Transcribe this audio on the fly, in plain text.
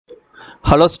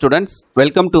Hello students,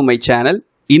 welcome to my channel.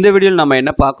 இந்த வீடியோல நம்ம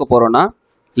என்ன பார்க்க போறோம்னா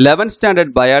 11th standard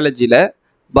biologyல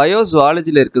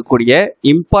Zoology இருக்கக்கூடிய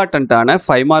இம்பார்ட்டன்ட்டான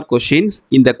 5 mark questions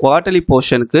இந்த quarterly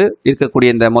portionக்கு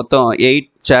இருக்கக்கூடிய இந்த மொத்தம் 8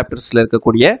 chaptersல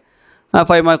இருக்கக்கூடிய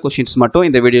 5 mark questions மட்டும்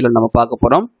இந்த வீடியோல நம்ம பார்க்க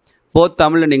போறோம். both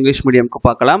Tamil and English mediumக்கு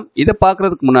பார்க்கலாம். இத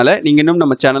பார்க்கிறதுக்கு முன்னால நீங்க இன்னும்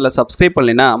நம்ம சேனலை subscribe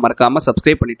பண்ணலைனா மறக்காம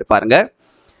subscribe பண்ணிட்டு பாருங்க.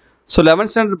 So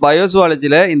 11th standard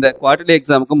Zoologyல இந்த quarterly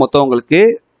examக்கு மொத்தம் உங்களுக்கு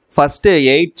first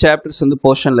 8 chapters வந்து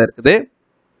portionல இருக்குது.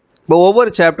 இப்போ ஒவ்வொரு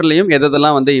சாப்டர்லயும்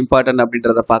எதெல்லாம் வந்து இம்பார்ட்டன்ட்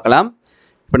அப்படின்றத பார்க்கலாம்.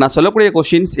 இப்போ நான் சொல்லக்கூடிய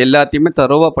क्वेश्चंस எல்லாத்தையுமே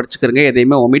தரோவா படிச்சுக்கங்க,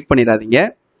 எதையுமே ஒமிட் பண்ணிடாதீங்க.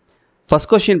 ஃபர்ஸ்ட்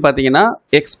क्वेश्चन பாத்தீங்கன்னா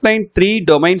explain 3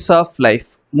 domains of life.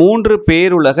 3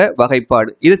 பேருலக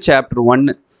வகைப்பாடு. இது சாப்டர்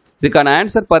 1. இதுக்கான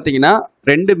ஆன்சர் பாத்தீங்கன்னா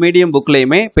ரெண்டு மீடியம்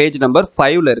புக்லயுமே பேஜ் நம்பர்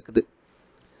 5ல இருக்குது.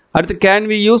 அடுத்து can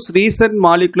we use recent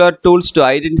molecular tools to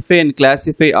identify and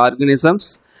classify organisms?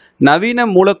 நவீன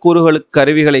மூலக்கூறுகளுக்கு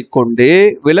கருவிகளை கொண்டு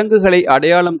விலங்குகளை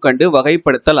அடையாளம் கண்டு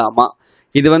வகைப்படுத்தலாமா?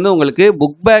 இது வந்து உங்களுக்கு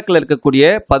புக் பேக்ல இருக்கக்கூடிய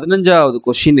 15வது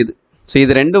क्वेश्चन இது. ஸோ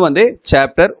இது ரெண்டும் வந்து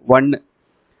சாப்டர் 1.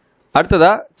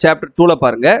 அடுத்ததா சாப்டர் 2ல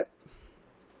பாருங்க.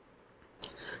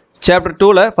 சாப்டர்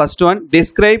 2ல ஃபர்ஸ்ட் ஒன்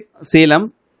டிஸ்கிரைப் சீலம்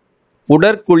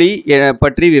உடற்குழி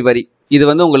பற்றி விவரி. இது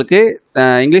வந்து உங்களுக்கு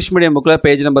இங்கிலீஷ் மீடியம் புக்ல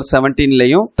பேஜ் நம்பர்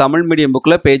 17லையும் தமிழ் மீடியம்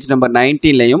புக்ல பேஜ் நம்பர்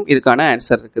 19லையும் இதுக்கான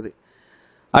ஆன்சர் இருக்குது.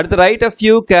 அடுத்து right a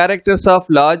few characters of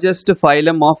largest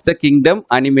phylum of the kingdom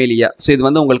Animalia. So இது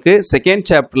வந்து உங்களுக்கு செகண்ட்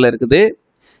சாப்டர்ல இருக்குது.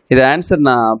 இது ஆன்சர்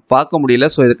நான் பார்க்க முடியல,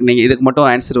 ஸோ இதுக்கு மட்டும்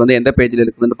ஆன்சர் வந்து எந்த பேஜில்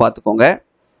இருக்குதுன்னு பார்த்துக்கோங்க.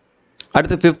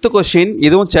 அடுத்து 5th question,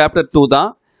 இதுவும் சாப்டர் 2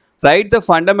 தான். Right the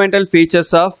fundamental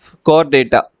features of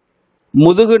கோர்டேட்டா.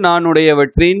 முதுகு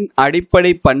நாணுடையவற்றின்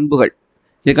அடிப்படை பண்புகள்.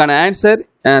 இதுக்கான ஆன்சர்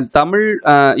தமிழ்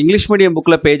இங்கிலீஷ் மீடியம்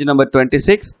புக்ல பேஜ் நம்பர்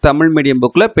 26, தமிழ் மீடியம்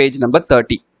புக்ல பேஜ் நம்பர்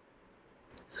 30.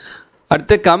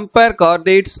 அடுத்து கம்பேர்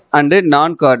கார்டேட்ஸ் அண்டு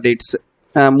நான் கார்டேட்ஸ்.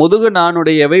 முதுகு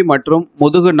நாணுடையவை மற்றும்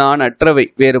முதுகு நான் அற்றவை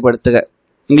வேறுபடுத்துக.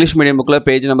 இங்கிலீஷ் மீடியம் புக்ல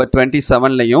பேஜ் நம்பர்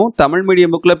 27லையும் தமிழ்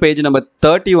மீடியம் புக்ல பேஜ் நம்பர்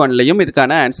 31லையும்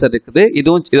இதுக்கான ஆன்சர் இருக்குது.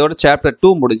 இதுவும் இதோட சாப்டர்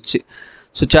 2 முடிஞ்சிச்சு.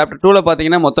 ஸோ சாப்டர் 2ல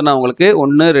பார்த்தீங்கன்னா மொத்தம் நான் உங்களுக்கு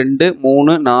 1 2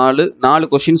 3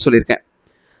 4 கொஸ்டின் சொல்லியிருக்கேன்.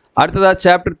 அடுத்ததா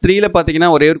சாப்டர் 3ல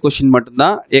பார்த்தீங்கன்னா ஒரே ஒரு கொஸ்டின்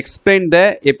மட்டும்தான். Explain the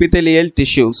எபித்தெலியல்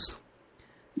tissues.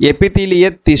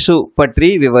 எபித்தீலிய திசு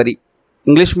பற்றி விவரி.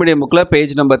 இங்கிலீஷ் மீடியம் புக்கில்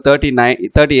பேஜ் நம்பர்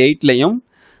 38லையும்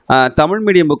தமிழ்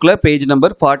மீடியம் புக்கில் பேஜ்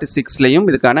நம்பர் 46லையும்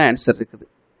இதுக்கான ஆன்சர் இருக்குது.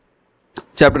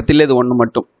 சாப்டர் 3ல இது ஒன்று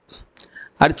மட்டும்.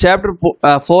 அடுத்து சாப்டர்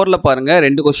 4ல பாருங்க,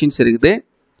 ரெண்டு கொஸ்டின்ஸ் இருக்குது.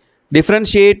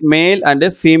 டிஃப்ரென்ஷியேட் மேல்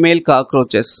அண்டு ஃபீமேல்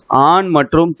காக்ரோச்சஸ். ஆண்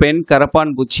மற்றும் பெண்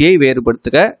கரப்பான் பூச்சியை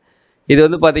வேறுபடுத்துக. இது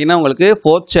வந்து பார்த்தீங்கன்னா உங்களுக்கு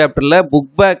 4th சாப்டரில்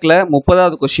புக் பேக்கில்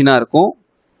 30வது கொஸ்டினாக இருக்கும்.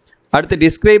 அடுத்து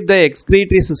describe the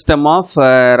excretory system of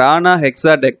Rana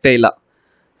ஹெக்ஸாடெக்டைலா.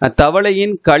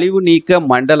 தவளையின் கழிவு நீக்க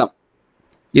மண்டலம்.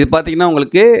 இது பார்த்தீங்கன்னா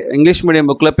உங்களுக்கு இங்கிலீஷ் மீடியம்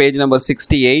புக்கில் பேஜ் நம்பர்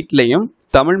 68லையும்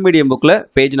தமிழ் மீடியம் புக்கில்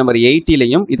பேஜ் நம்பர்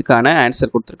 80லையும் இதுக்கான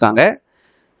ஆன்சர் கொடுத்துருக்காங்க.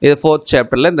 இது 4th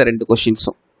சாப்டரில் இந்த ரெண்டு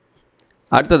கொஸ்டின்ஸும்.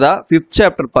 அடுத்ததா 5th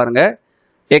சாப்டர் பாருங்க.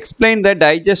 Explain the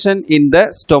digestion in the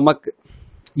stomach.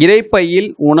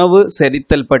 இரைப்பையில் உணவு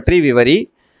செரித்தல் பற்றி விவரி.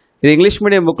 இது இங்கிலீஷ்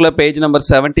மீடியம் புக்கில் பேஜ் நம்பர்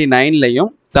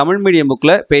 79லையும் தமிழ் மீடியம்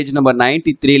புக்கில் பேஜ் நம்பர்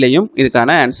 93லையும்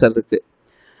இதுக்கான ஆன்சர் இருக்குது.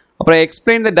 அப்புறம்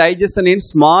explain the digestion in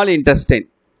small intestine.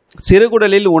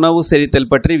 சிறுகுடலில் உணவு செரித்தல்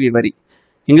பற்றி விவரி.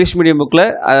 இங்கிலீஷ் மீடியம் புக்கில்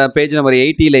பேஜ் நம்பர்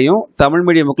 80லையும் தமிழ்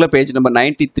மீடியம் புக்கில் பேஜ் நம்பர்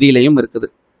 93லையும் இருக்குது.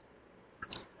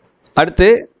 அடுத்து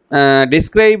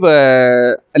describe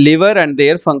liver and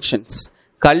there functions.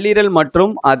 கல்லீரல்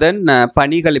மற்றும் அதன்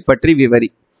பணிகளை பற்றி விவரி.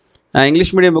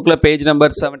 இங்கிலீஷ் மீடியம் புக்கில் பேஜ்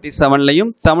நம்பர்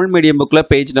 77லையும் தமிழ் மீடியம் புக்கில்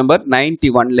பேஜ் நம்பர்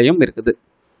 91லையும் இருக்குது.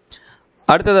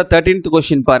 அடுத்தது 13th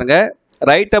கொஸ்டின் பாருங்க.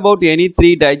 Right about any 3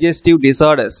 digestive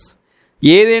disorders.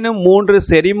 ஏதேனும் 3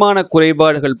 செரிமான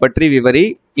குறைபாடுகள் பற்றி விவரி.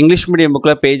 இங்கிலீஷ் மீடியம்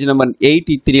புக்கில் பேஜ் நம்பர்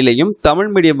 83லையும்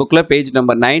தமிழ் மீடியம் புக்கில் பேஜ்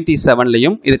நம்பர்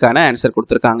 97லையும் இதுக்கான ஆன்சர்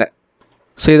கொடுத்துருக்காங்க.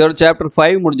 ஸோ இதோட சாப்டர்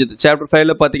 5 முடிஞ்சது. சாப்டர்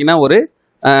 5ல பார்த்தீங்கன்னா ஒரு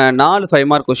 4 5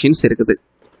 mark கொஸ்டின்ஸ் இருக்குது.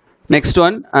 நெக்ஸ்ட்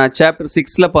ஒன் சாப்டர்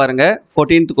 6ல பாருங்க.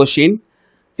 14th question.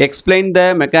 Explain the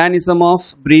mechanism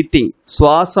of breathing.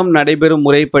 சுவாசம் நடைபெறும்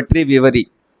முறை பற்றி விவரி.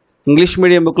 இங்கிலீஷ்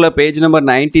மீடியம் புக்கில் பேஜ் நம்பர்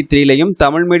 93லையும்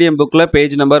தமிழ் மீடியம் புக்கில்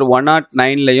பேஜ் நம்பர்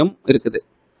 109லையும் இருக்குது.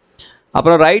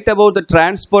 அப்புறம் right about the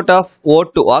transport of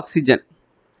O2 oxygen.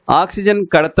 Oxygen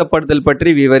கடத்தப்படுதல்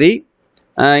பற்றி விவரி.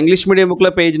 இங்கிலீஷ் மீடியம்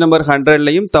புக்கில் பேஜ் நம்பர்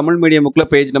 100லையும் தமிழ் மீடியம் புக்கில்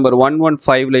பேஜ் நம்பர்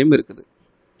 115லையும் இருக்குது.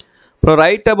 அப்புறம்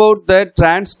right about the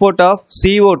transport of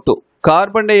CO2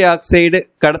 carbon di oxide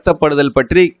கடத்தப்படுதல்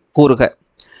பற்றி கூறுக.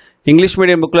 இங்கிலீஷ்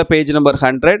மீடியம் புக்கில் பேஜ் நம்பர்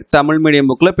 100, தமிழ்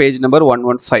மீடியம் புக்கில் பேஜ் நம்பர்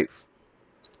 115.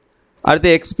 அடுத்து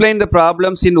explain the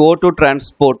problems in O2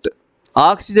 transport.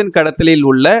 Oxygen கடத்தலில்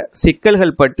உள்ள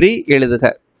சிக்கல்கள் பற்றி எழுதுக.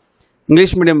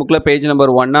 இங்கிலீஷ் மீடியம் புக்கில் பேஜ்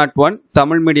நம்பர் 101,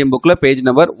 தமிழ் மீடியம் புக்கில் பேஜ்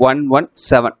நம்பர்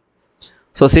 117.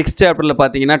 ஸோ 6th சாப்டரில்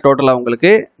பார்த்தீங்கன்னா டோட்டலாக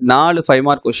உங்களுக்கு 4 5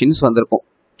 மார்க் கொஷின்ஸ் வந்திருக்கும்.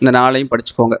 இந்த 4ஐயும்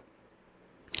படிச்சுக்கோங்க.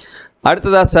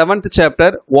 அடுத்ததாக 7th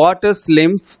chapter waters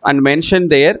lymph and mention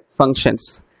there functions.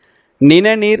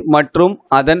 நிணநீர் மற்றும்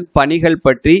அதன் பணிகள்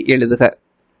பற்றி எழுதுக.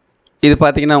 இது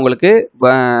பார்த்தீங்கன்னா உங்களுக்கு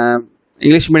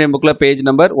இங்கிலீஷ் மீடியம் புக்கில் பேஜ்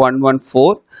நம்பர்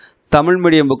 114, தமிழ்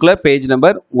மீடியம் புக்கில் பேஜ்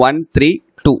நம்பர்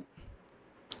 132.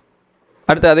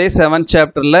 அடுத்து அதே 7th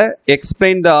சாப்டரில்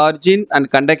explain the origin and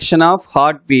conduction of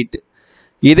heart beat.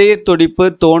 இதய துடிப்பு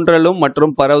தோன்றலும்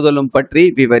மற்றும் பரவுதலும் பற்றி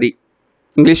விவரி.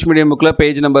 இங்கிலீஷ் மீடியம் புக்கில்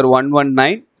பேஜ் நம்பர்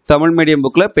 119, தமிழ் மீடியம்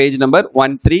புக்கில் பேஜ் நம்பர்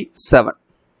 137.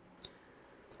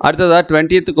 அடுத்ததாக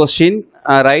 20th question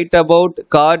right about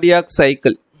cardiac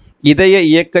cycle. இதய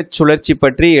இயக்க சுழற்சி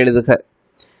பற்றி எழுதுக.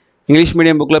 இங்கிலீஷ்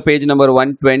மீடியம் புக்கில் பேஜ் நம்பர்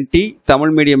 120,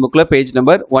 தமிழ் மீடியம் புக்கில் பேஜ்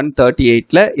நம்பர்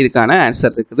 138ல் இதுக்கான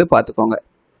ஆன்சர் இருக்குது, பார்த்துக்கோங்க.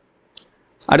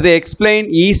 அடுத்து எக்ஸ்பிளைன்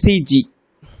இசிஜி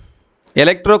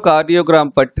எலக்ட்ரோ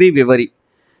கார்டியோகிராம் பற்றி விவரி.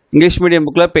 இங்கிலீஷ் மீடியம்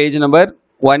புக்கில் பேஜ் நம்பர்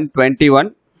 121,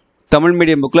 தமிழ்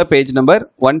மீடியம் புக்கில் பேஜ் நம்பர்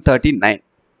 139.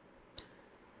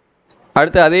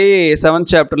 அடுத்து அதே 7th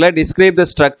சாப்டரில் describe the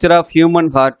structure of human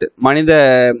heart. மனித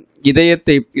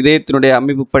இதயத்தினுடைய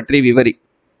அமைப்பு பற்றி விவரி.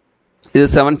 இது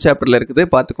 7th சாப்டரில் இருக்குது,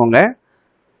 பார்த்துக்கோங்க.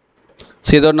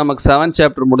 ஸோ இதோட நமக்கு 7th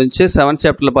சாப்டர் முடிஞ்சு. 7th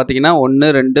சாப்டரில் பார்த்தீங்கன்னா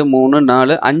 1 2 3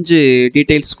 4 5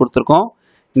 டீட்டெயில்ஸ் கொடுத்துருக்கோம்.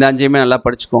 இந்த 5ஐயுமே நல்லா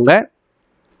படிச்சுக்கோங்க.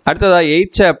 அடுத்ததாக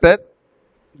 8th chapter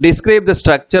describe the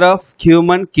structure of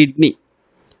human kidney.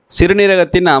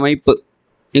 சிறுநீரகத்தின் அமைப்பு.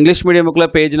 இங்கிலீஷ் மீடியம்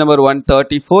புக்கில் page number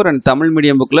 134 and Tamil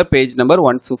medium புக்கில் page number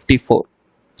 154.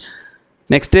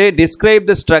 Next describe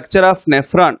the structure of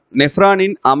nephron.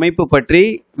 நெஃப்ரானின் அமைப்பு பற்றி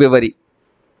விவரி.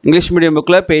 இங்கிலீஷ் மீடியம்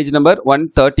புக்கில் பேஜ் நம்பர்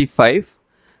 135,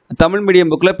 தமிழ்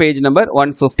மீடியம் புக்கில் பேஜ் நம்பர்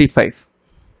 155.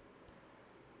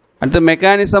 அடுத்து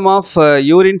mechanism of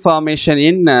urine formation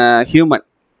in human.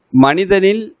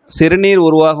 மனிதனில் சிறுநீர்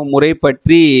உருவாகும் முறை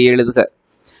பற்றி எழுதுக.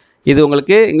 இது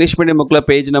உங்களுக்கு இங்கிலீஷ் மீடியம் புக்கில்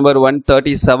பேஜ் நம்பர்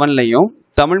 137லையும்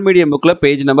தமிழ் மீடியம் புக்கில்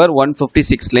பேஜ் நம்பர்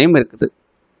 156லையும் இருக்குது.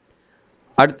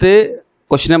 அடுத்து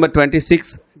கொஸ்டின் நம்பர் 26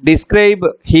 டிஸ்கிரைப்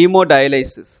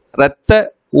ஹீமோடயலைசிஸ். இரத்த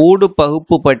ஊடு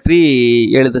பகுப்பு பற்றி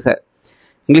எழுதுக.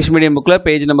 இங்கிலீஷ் மீடியம் புக்கில்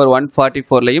பேஜ் நம்பர்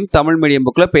 144லையும் தமிழ் மீடியம்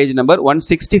புக்கில் பேஜ் நம்பர்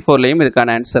 164லையும்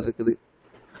இதுக்கான ஆன்சர் இருக்குது.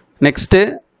 Next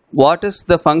what is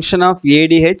the function of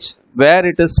ADH, where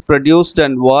it is produced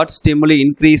and what stimuli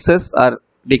increases R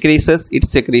decreases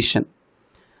it's secretion.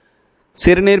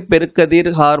 சிறுநீர் பெருக்கதிர்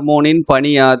ஹார்மோனின்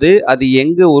பணியாது, அது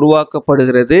எங்கு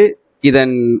உருவாக்கப்படுகிறது,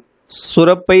 இதன்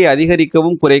சுரப்பை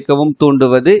அதிகரிக்கவும் குறைக்கவும்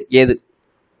தூண்டுவது எது.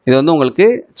 இது வந்து உங்களுக்கு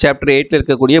சாப்டர் 8ல்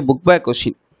இருக்கக்கூடிய புக் பேக்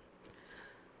கொஷின்.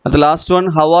 அது last one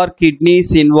how are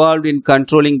kidneys involve in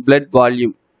controlling blood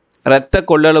volume. இரத்த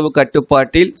கொள்ளளவு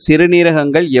கட்டுப்பாட்டில்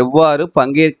சிறுநீரகங்கள் எவ்வாறு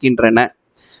பங்கேற்கின்றன.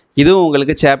 இதுவும்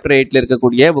உங்களுக்கு சாப்டர் 8ல்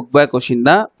இருக்கக்கூடிய புக் பேக் கொஷின்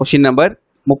தான். Question number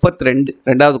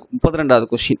 32வது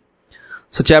question.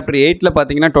 So chapter 8ல்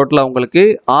பார்த்தீங்கன்னா டோட்டலாக உங்களுக்கு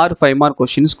 6 5 மார்க்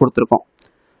கொஷின்ஸ் கொடுத்துருக்கோம்.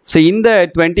 ஸோ இந்த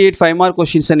 28 5 மார்க்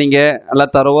கொஷின்ஸை நீங்கள் நல்லா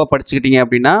தரோவாக படிச்சுக்கிட்டீங்க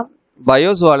அப்படின்னா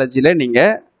பயோசுவாலஜியில்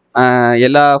நீங்கள்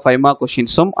எல்லா 5 மார்க்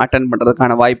கொஷின்ஸும் அட்டன்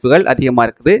பண்ணுறதுக்கான வாய்ப்புகள் அதிகமாக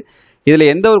இருக்குது. இதில்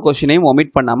எந்த ஒரு கொஷினையும்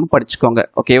ஒமிட் பண்ணாமல் படிச்சுக்கோங்க.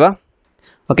 ஓகேவா?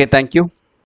 Okay, thank you.